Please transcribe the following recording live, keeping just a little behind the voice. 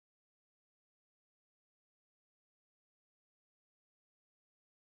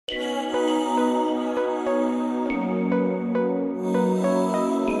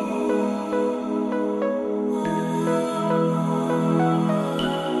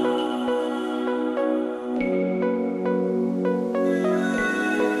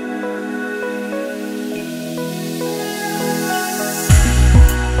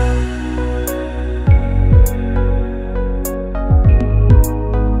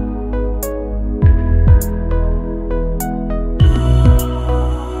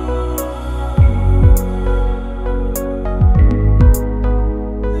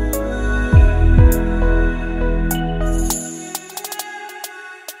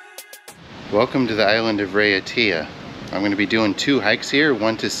Welcome to the island of Raiatea. I'm going to be doing two hikes here.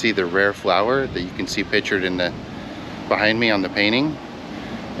 One to see the rare flower that you can see pictured in the behind me on the painting,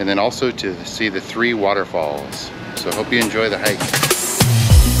 and then also to see the 3 waterfalls. So hope you enjoy the hike.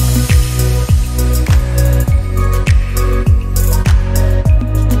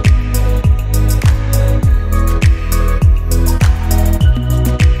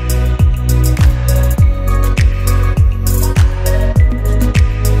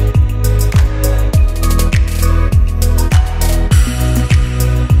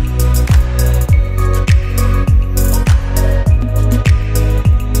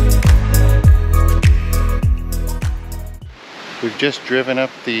 We've just driven up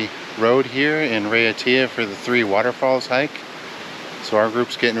the road here in Raiatea for the 3 waterfalls hike. So our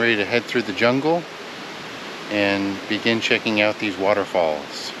group's getting ready to head through the jungle and begin checking out these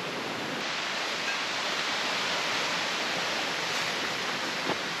waterfalls.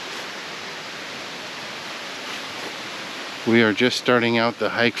 We are just starting out the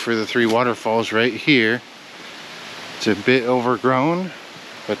hike for the 3 waterfalls right here. It's a bit overgrown,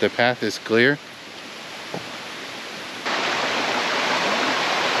 but the path is clear.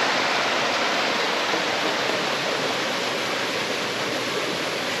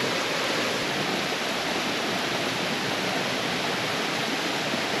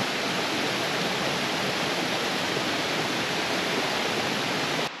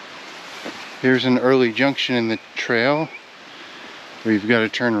 Here's an early junction in the trail where you've got to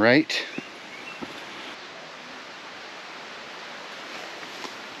turn right.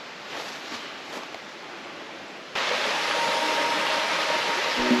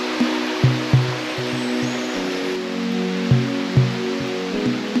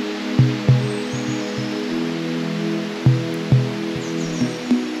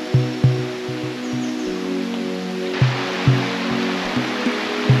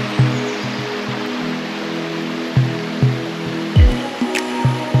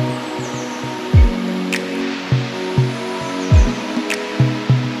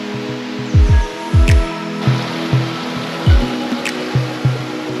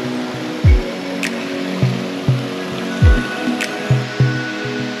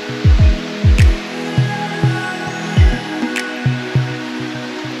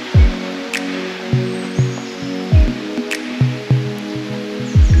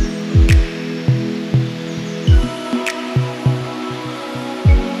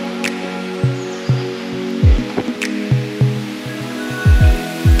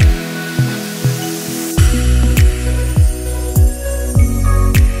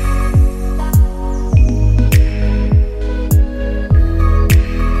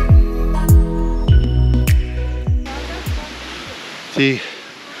 The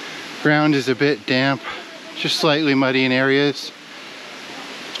ground is a bit damp, just slightly muddy in areas.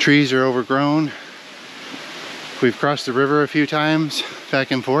 Trees are overgrown. We've crossed the river a few times, back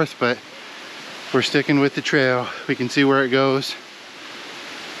and forth, but we're sticking with the trail. We can see where it goes.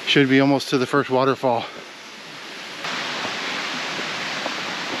 Should be almost to the first waterfall.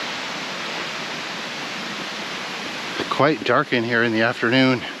 Quite dark in here in the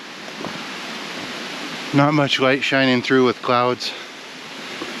afternoon. Not much light shining through with clouds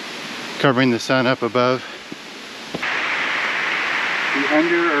covering the sun up above. The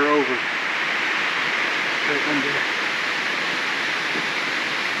under or over? Right under.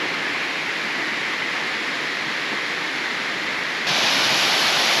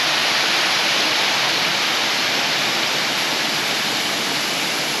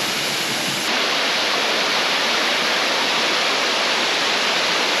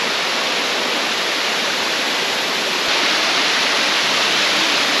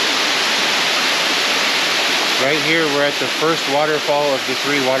 Right here, we're at the first waterfall of the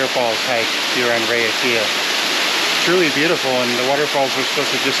 3 waterfalls hike here on Raiatea. Truly beautiful, and the waterfalls are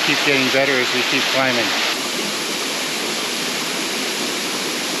supposed to just keep getting better as we keep climbing.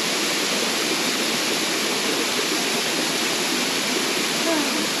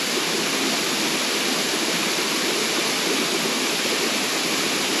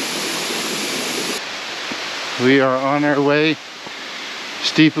 We are on our way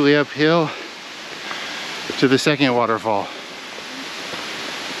steeply uphill to the second waterfall.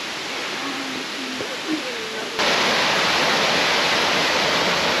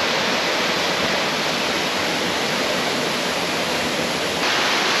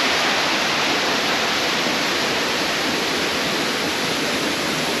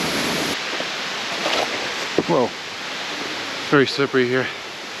 Whoa, very slippery here.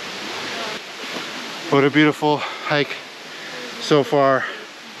 What a beautiful hike so far.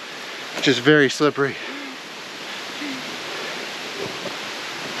 Just very slippery.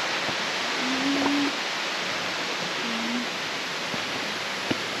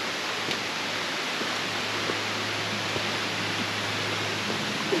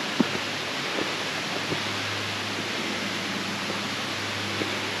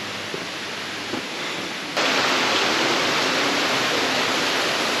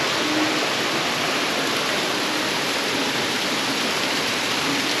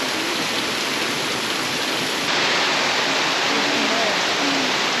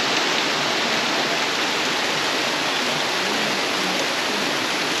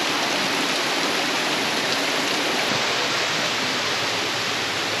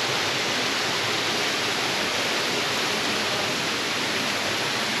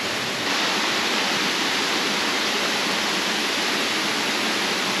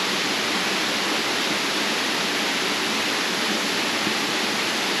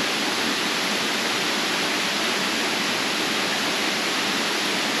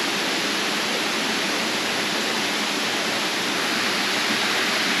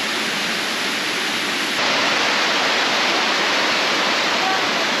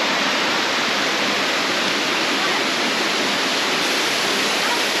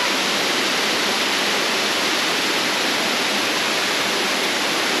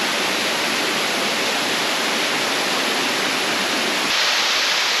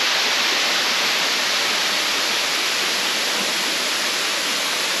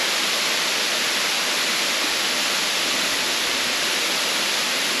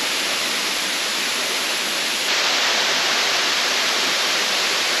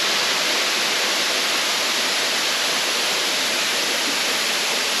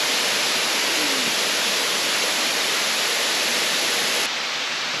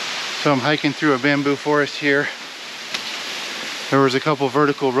 So I'm hiking through a bamboo forest here. There was a couple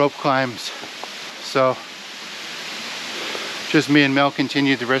vertical rope climbs. So just me and Mel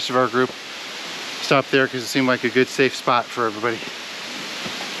continued. The rest of our group stopped there because it seemed like a good safe spot for everybody.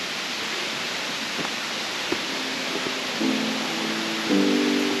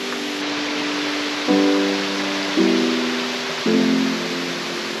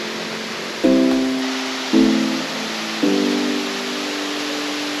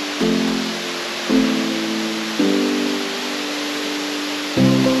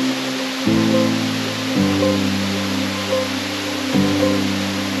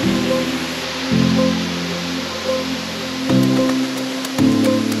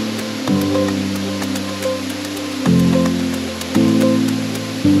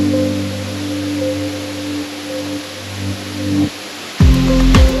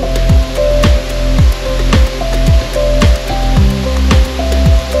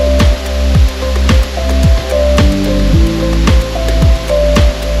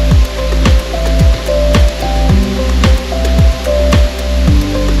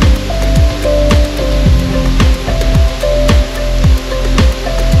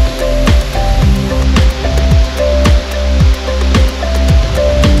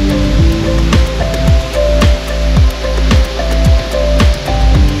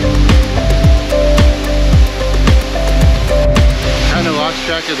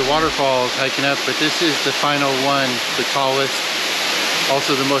 Of the waterfalls hiking up, but this is the final one, the tallest,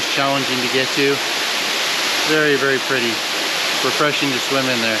 also the most challenging to get to. Very, very pretty. Refreshing to swim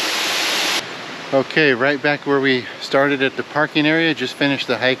in there. Okay, right back where we started at the parking area. Just finished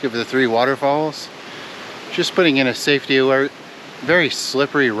the hike of the 3 waterfalls. Just putting in a safety alert. Very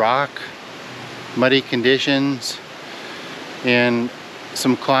slippery rock, muddy conditions, and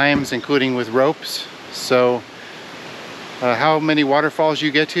some climbs, including with ropes. So how many waterfalls you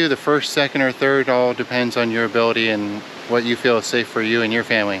get to, the first, second, or third, all depends on your ability and what you feel is safe for you and your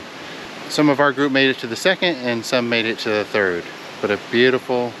family. Some of our group made it to the second and some made it to the third, but a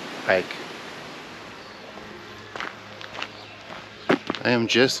beautiful hike. I am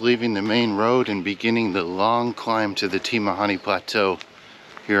just leaving the main road and beginning the long climb to the Temehani Plateau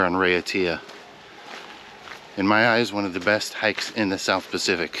here on Raiatea. In my eyes, one of the best hikes in the South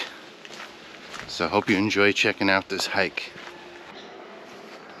Pacific. So I hope you enjoy checking out this hike.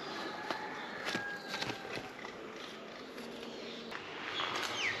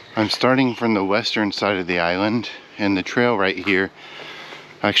 I'm starting from the western side of the island, and the trail right here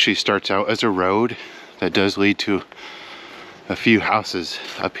actually starts out as a road that does lead to a few houses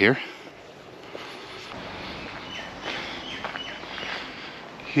up here.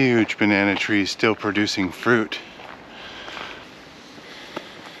 Huge banana trees still producing fruit.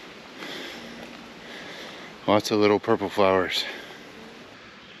 Lots of little purple flowers.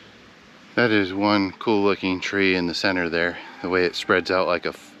 That is one cool looking tree in the center there, the way it spreads out like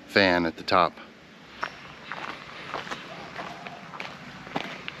a fan at the top.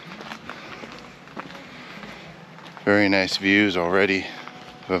 Very nice views already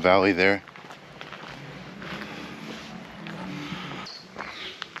of a valley there.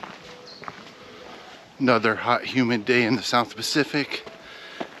 Another hot, humid day in the South Pacific.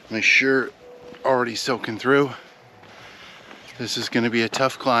 My shirt already soaking through. This is going to be a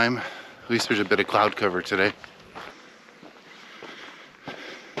tough climb. At least there's a bit of cloud cover today.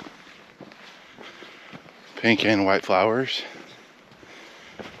 Pink and white flowers.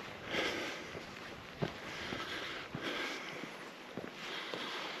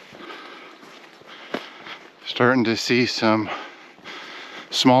 Starting to see some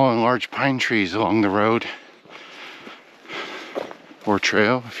small and large pine trees along the road, or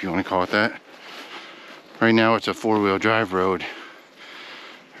trail, if you want to call it that. Right now it's a 4-wheel drive road.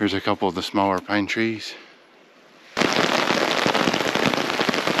 Here's a couple of the smaller pine trees.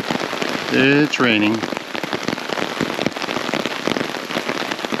 It's raining.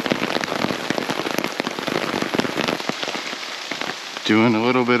 Doing a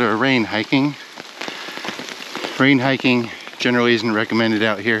little bit of rain hiking. Rain hiking generally isn't recommended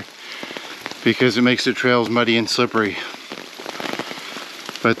out here because it makes the trails muddy and slippery.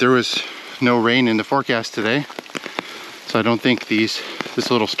 But there was no rain in the forecast today, so I don't think this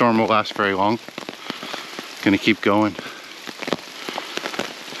little storm will last very long. Gonna keep going.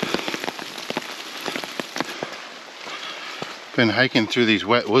 Been hiking through these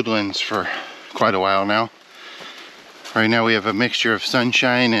wet woodlands for quite a while now. Right now we have a mixture of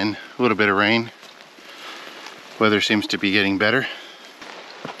sunshine and a little bit of rain. Weather seems to be getting better.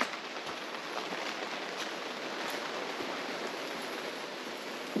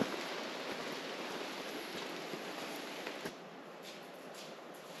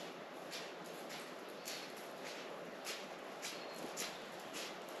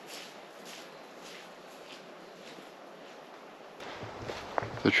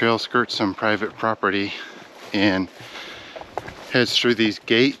 The trail skirts some private property and heads through these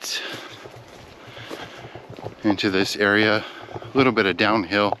gates into this area. A little bit of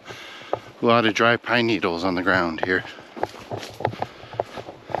downhill, a lot of dry pine needles on the ground here.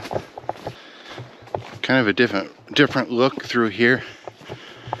 Kind of a different look through here.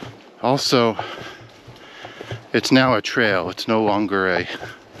 Also, it's now a trail. It's no longer a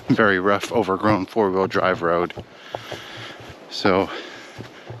very rough, overgrown four-wheel drive road. So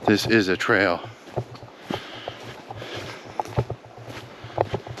this is a trail.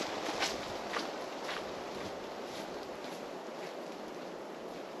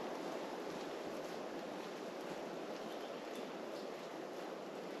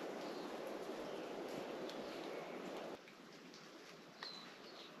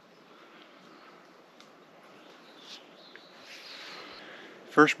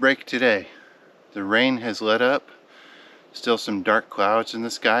 First break today. The rain has let up. Still some dark clouds in the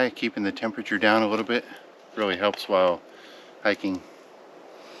sky, keeping the temperature down a little bit. Really helps while hiking.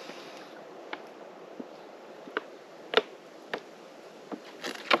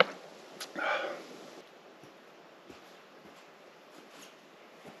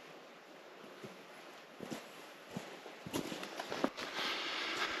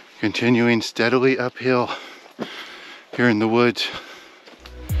 Continuing steadily uphill here in the woods.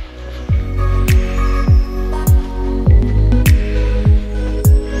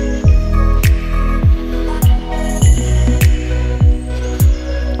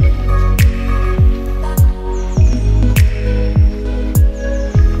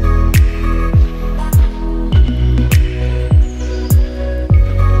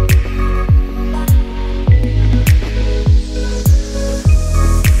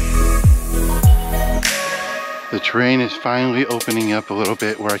 The terrain is finally opening up a little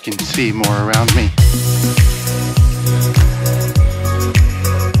bit where I can see more around me.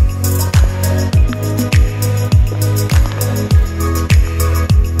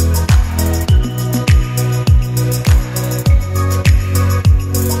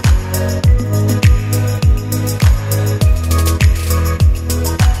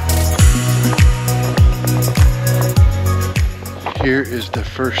 Here is the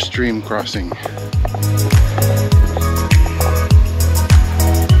first stream crossing.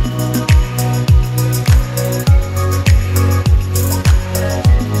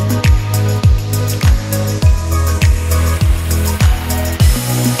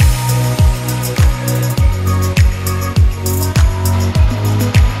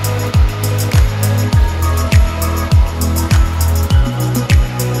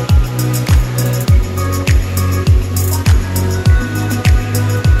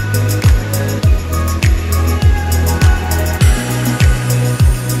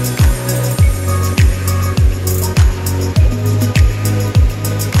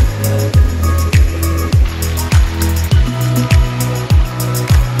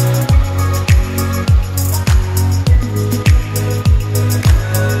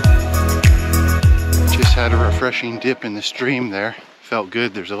 Had a refreshing dip in the stream there. Felt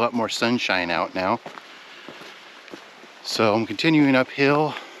good. There's a lot more sunshine out now. So I'm continuing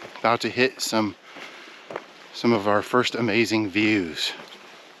uphill, about to hit some of our first amazing views.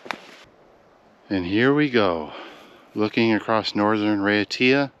 And here we go, looking across northern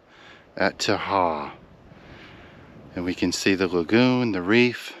Raiatea at Taha. And we can see the lagoon, the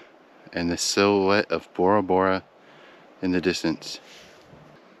reef, and the silhouette of Bora Bora in the distance.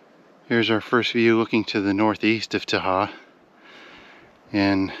 Here's our first view looking to the northeast of Taha,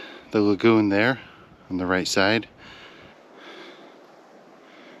 and the lagoon there on the right side.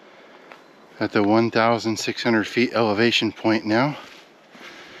 At the 1,600 feet elevation point now.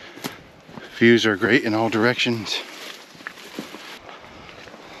 Views are great in all directions.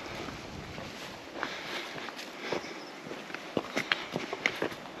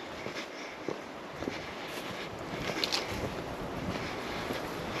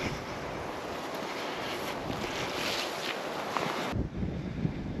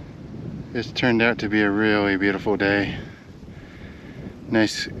 It's turned out to be a really beautiful day.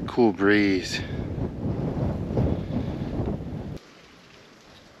 Nice cool breeze.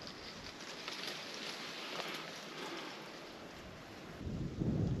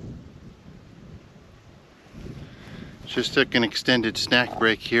 Just took an extended snack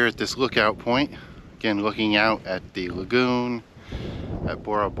break here at this lookout point. Again, looking out at the lagoon, at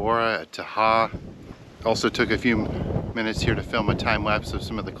Bora Bora, at Taha. Also took a few minutes here to film a time lapse of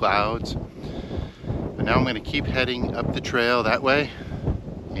some of the clouds. But now I'm going to keep heading up the trail that way,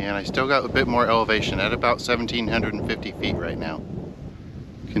 and I still got a bit more elevation at about 1,750 feet right now.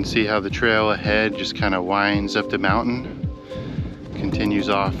 You can see how the trail ahead just kind of winds up the mountain, continues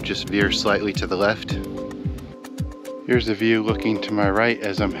off, just veers slightly to the left. Here's the view looking to my right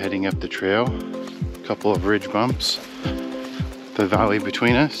as I'm heading up the trail. A couple of ridge bumps, the valley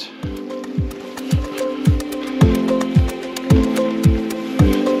between us.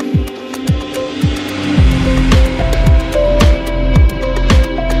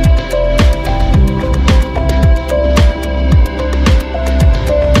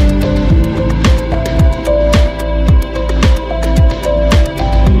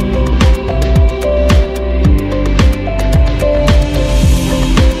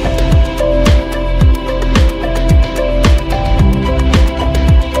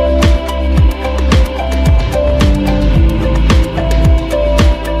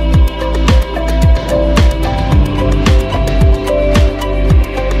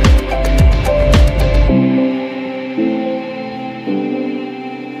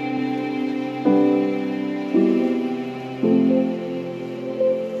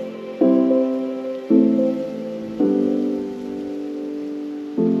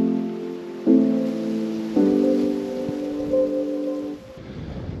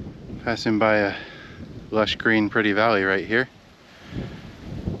 Passing by a lush green pretty valley right here,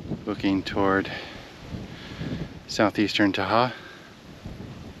 looking toward southeastern Taha.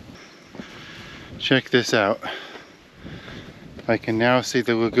 Check this out. I can now see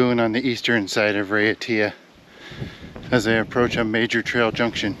the lagoon on the eastern side of Raiatea as I approach a major trail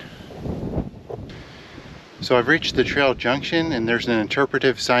junction. So I've reached the trail junction, and there's an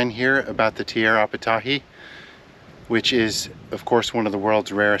interpretive sign here about the Tierra Apatahi, which is, of course, one of the world's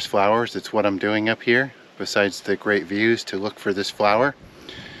rarest flowers. It's what I'm doing up here, besides the great views, to look for this flower.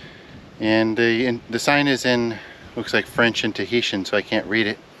 And the sign is in, looks like French and Tahitian, so I can't read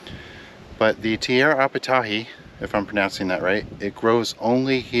it. But the Tierra Apatahi, if I'm pronouncing that right, it grows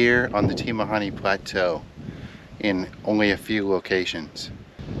only here on the Temehani Plateau, in only a few locations.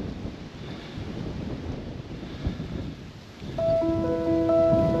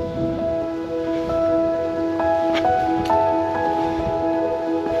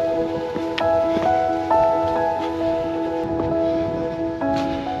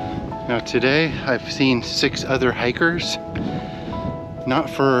 Now today I've seen 6 other hikers, not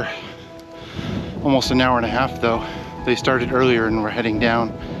for almost an hour and a half though. They started earlier and we're heading down.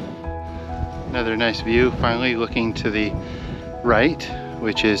 Another nice view, finally looking to the right,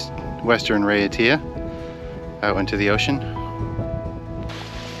 which is western Raiatea, out into the ocean.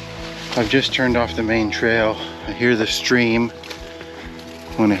 I've just turned off the main trail. I hear the stream.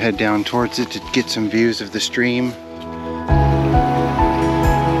 I want to head down towards it to get some views of the stream.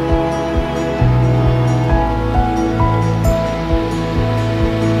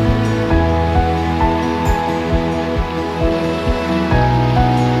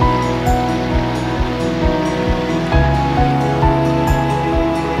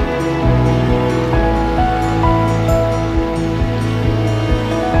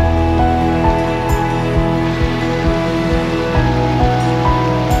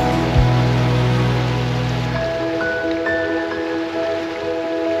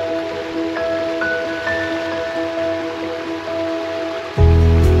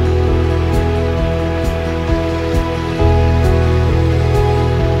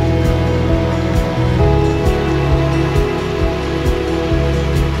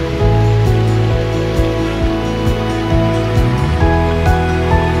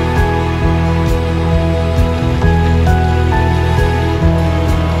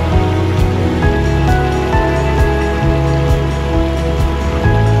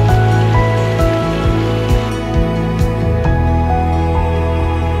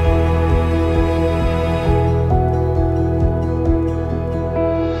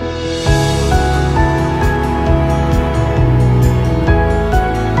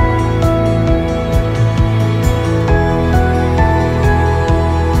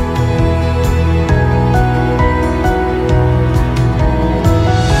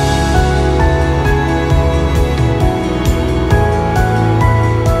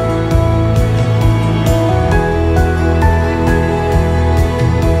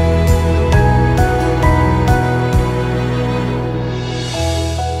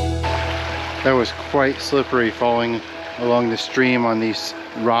 That was quite slippery, falling along the stream on these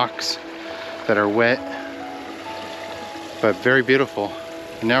rocks that are wet, but very beautiful.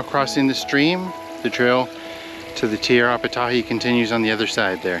 Now crossing the stream, the trail to the Tierra Apatahi continues on the other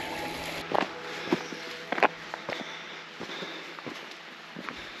side there.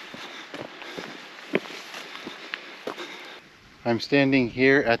 I'm standing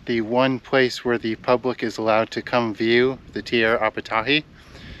here at the one place where the public is allowed to come view the Tierra Apatahi.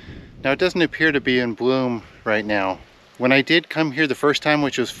 Now it doesn't appear to be in bloom right now, When I did come here the first time,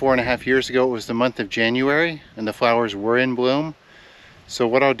 which was 4.5 years ago, it was the month of January and the flowers were in bloom. So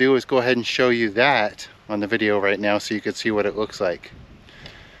what I'll do is go ahead and show you that on the video right now so you can see what it looks like.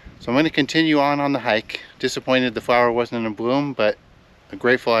 So I'm going to continue on the hike. Disappointed the flower wasn't in bloom, but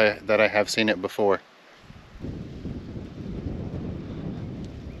grateful that I have seen it before.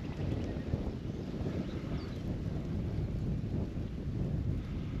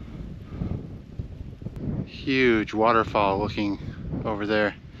 Huge waterfall looking over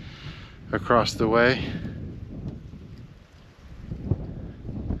there across the way.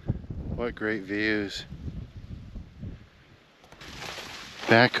 What great views.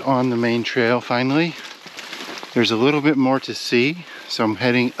 Back on the main trail finally. There's a little bit more to see, so I'm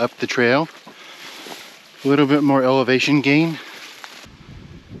heading up the trail. A little bit more elevation gain.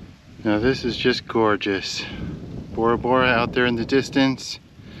 Now this is just gorgeous. Bora Bora out there in the distance.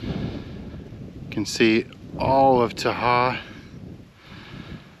 You can see all of Taha.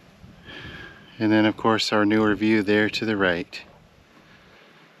 And then of course our newer view there to the right.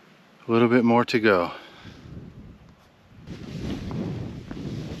 A little bit more to go.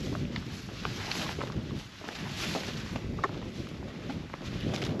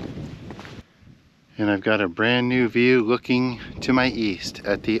 And I've got a brand new view looking to my east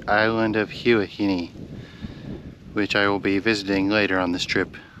at the island of Huahine, which I will be visiting later on this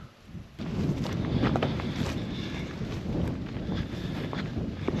trip.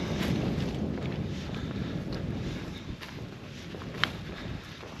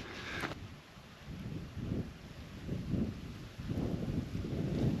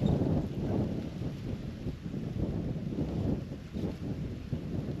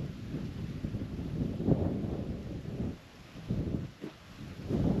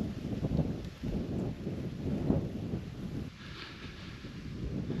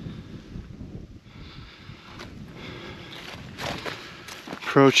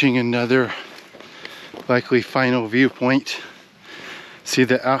 Approaching another likely final viewpoint. See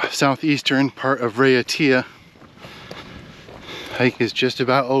the southeastern part of Raiatea. Hike is just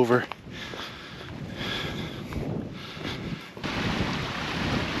about over.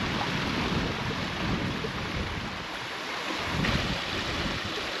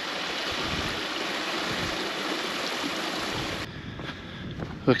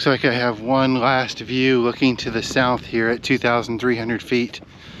 Looks like I have one last view looking to the south here at 2,300 feet.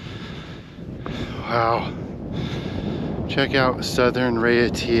 Wow. Check out southern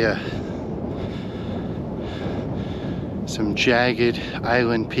Raiatea. Some jagged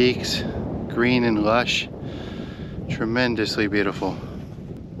island peaks, green and lush. Tremendously beautiful.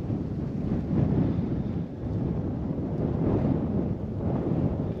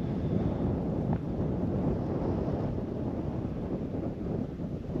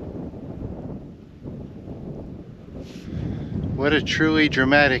 What a truly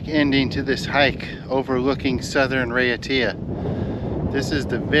dramatic ending to this hike overlooking southern Raiatea. This is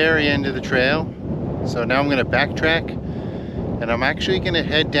the very end of the trail, so now I'm going to backtrack and I'm actually going to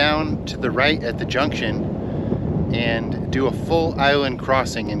head down to the right at the junction and do a full island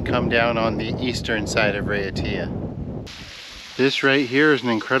crossing and come down on the eastern side of Raiatea. This right here is an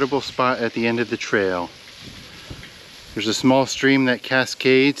incredible spot at the end of the trail. There's a small stream that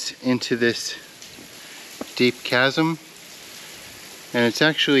cascades into this deep chasm. And it's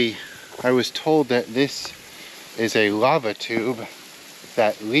actually, I was told that this is a lava tube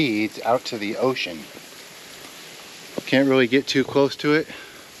that leads out to the ocean. Can't really get too close to it,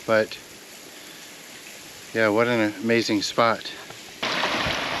 but yeah, what an amazing spot.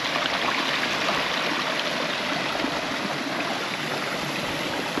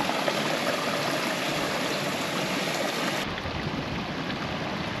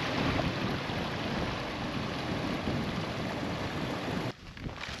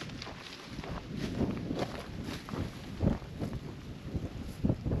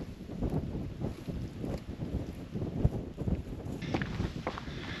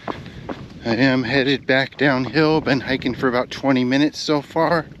 I am headed back downhill, been hiking for about 20 minutes so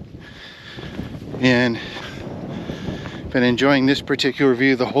far, and been enjoying this particular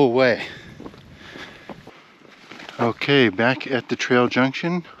view the whole way. Okay, back at the trail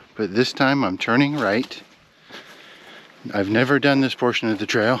junction, but this time I'm turning right. I've never done this portion of the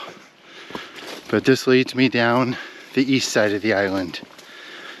trail, but this leads me down the east side of the island.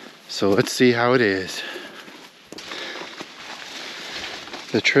 So let's see how it is.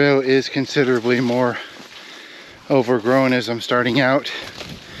 The trail is considerably more overgrown as I'm starting out.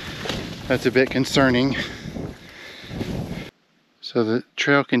 That's a bit concerning. So the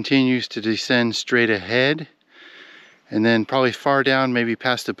trail continues to descend straight ahead, and then probably far down, maybe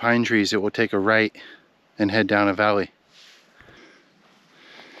past the pine trees, it will take a right and head down a valley.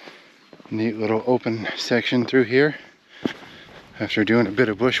 Neat little open section through here after doing a bit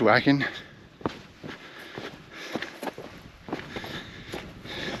of bushwhacking.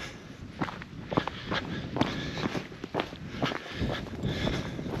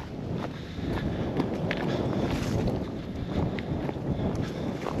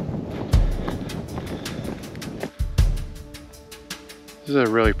 This is a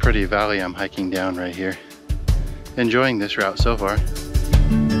really pretty valley I'm hiking down right here. Enjoying this route so far.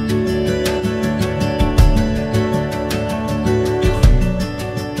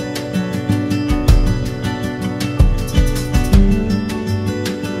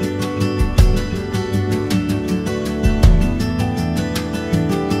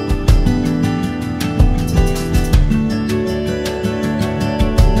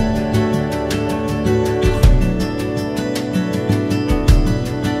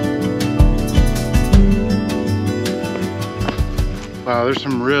 Wow, there's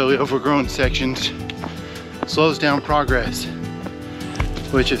some really overgrown sections. Slows down progress,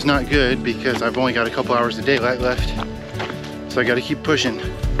 which is not good because I've only got a couple hours of daylight left. So I gotta keep pushing.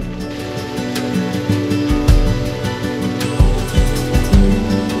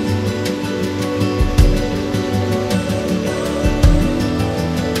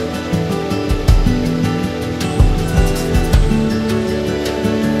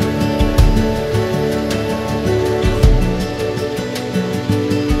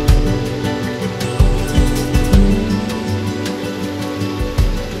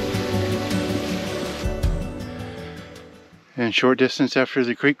 And short distance after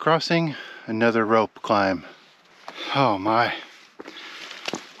the creek crossing, another rope climb. Oh my,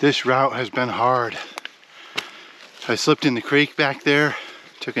 this route has been hard. I slipped in the creek back there,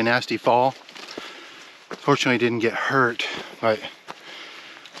 took a nasty fall. Fortunately didn't get hurt, but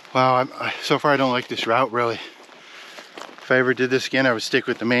wow, so far I don't like this route really. If I ever did this again, I would stick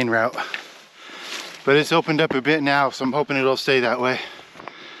with the main route. But it's opened up a bit now, so I'm hoping it'll stay that way.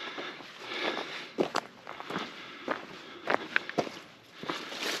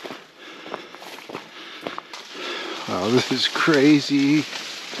 Oh, this is crazy.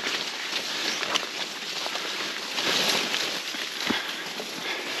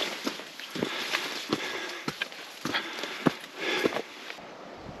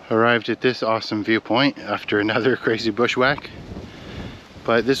 Arrived at this awesome viewpoint after another crazy bushwhack.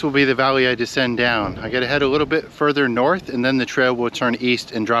 But this will be the valley I descend down. I gotta head a little bit further north and then the trail will turn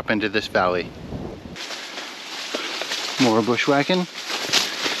east and drop into this valley. More bushwhacking.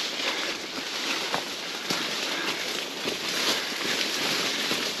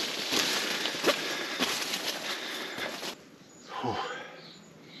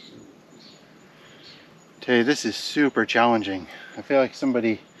 Tell you, this is super challenging. I feel like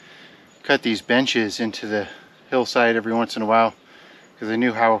somebody cut these benches into the hillside every once in a while because they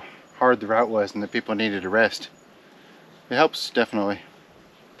knew how hard the route was and that people needed a rest. It helps, definitely.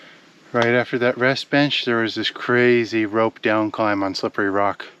 Right after that rest bench, there was this crazy rope down climb on slippery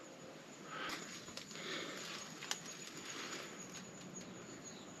rock.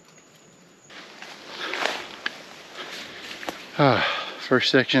 First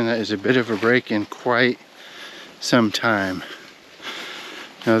section that is a bit of a break in quite some time.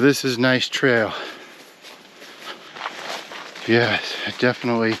 Now this is nice trail. Yes, I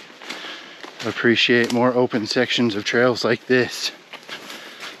definitely appreciate more open sections of trails like this.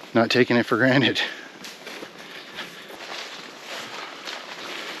 Not taking it for granted.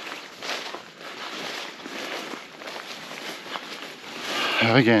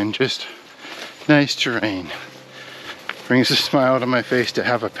 Again, just nice terrain. Brings a smile to my face to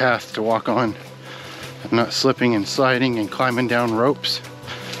have a path to walk on. I'm not slipping and sliding and climbing down ropes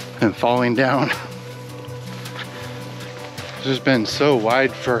and falling down. This has been so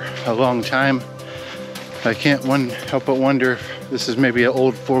wide for a long time. I can't help but wonder if this is maybe an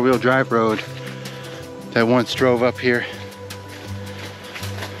old four-wheel drive road that once drove up here.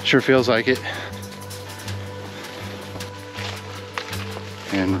 Sure feels like it.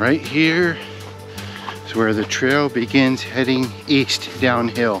 And right here is where the trail begins heading east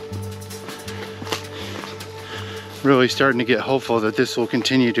downhill. Really starting to get hopeful that this will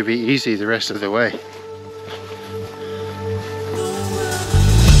continue to be easy the rest of the way.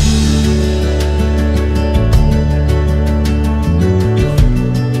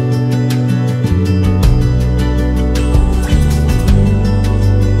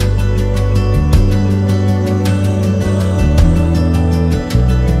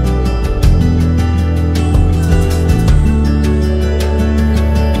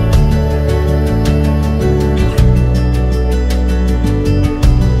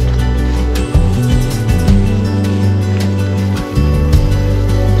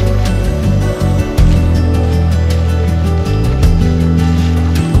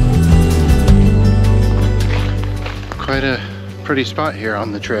 quite a pretty spot here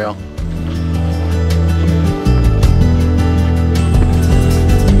on the trail.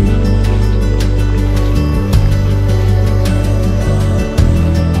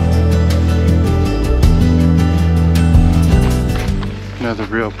 Another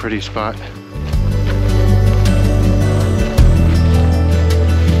real pretty spot.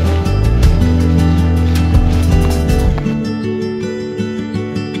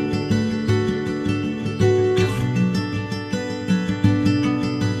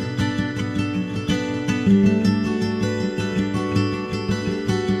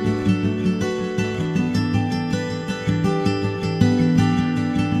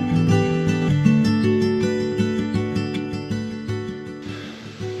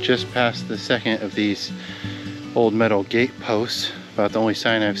 Just past the second of these old metal gate posts, about the only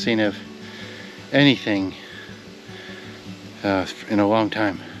sign I've seen of anything in a long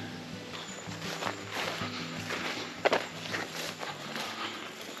time.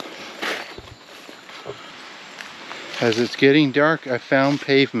 As it's getting dark, I found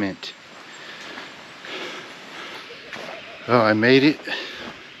pavement. Oh, I made it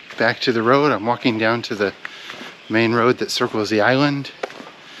back to the road. I'm walking down to the main road that circles the island.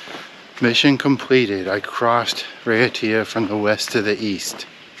 Mission completed. I crossed Raiatea from the west to the east.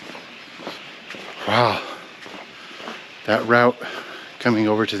 Wow. That route coming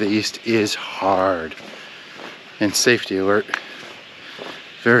over to the east is hard. And safety alert.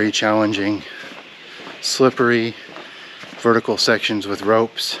 Very challenging. Slippery. Vertical sections with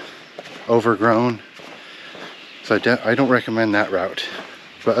ropes. Overgrown. So I don't recommend that route.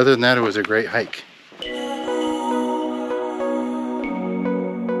 But other than that, it was a great hike.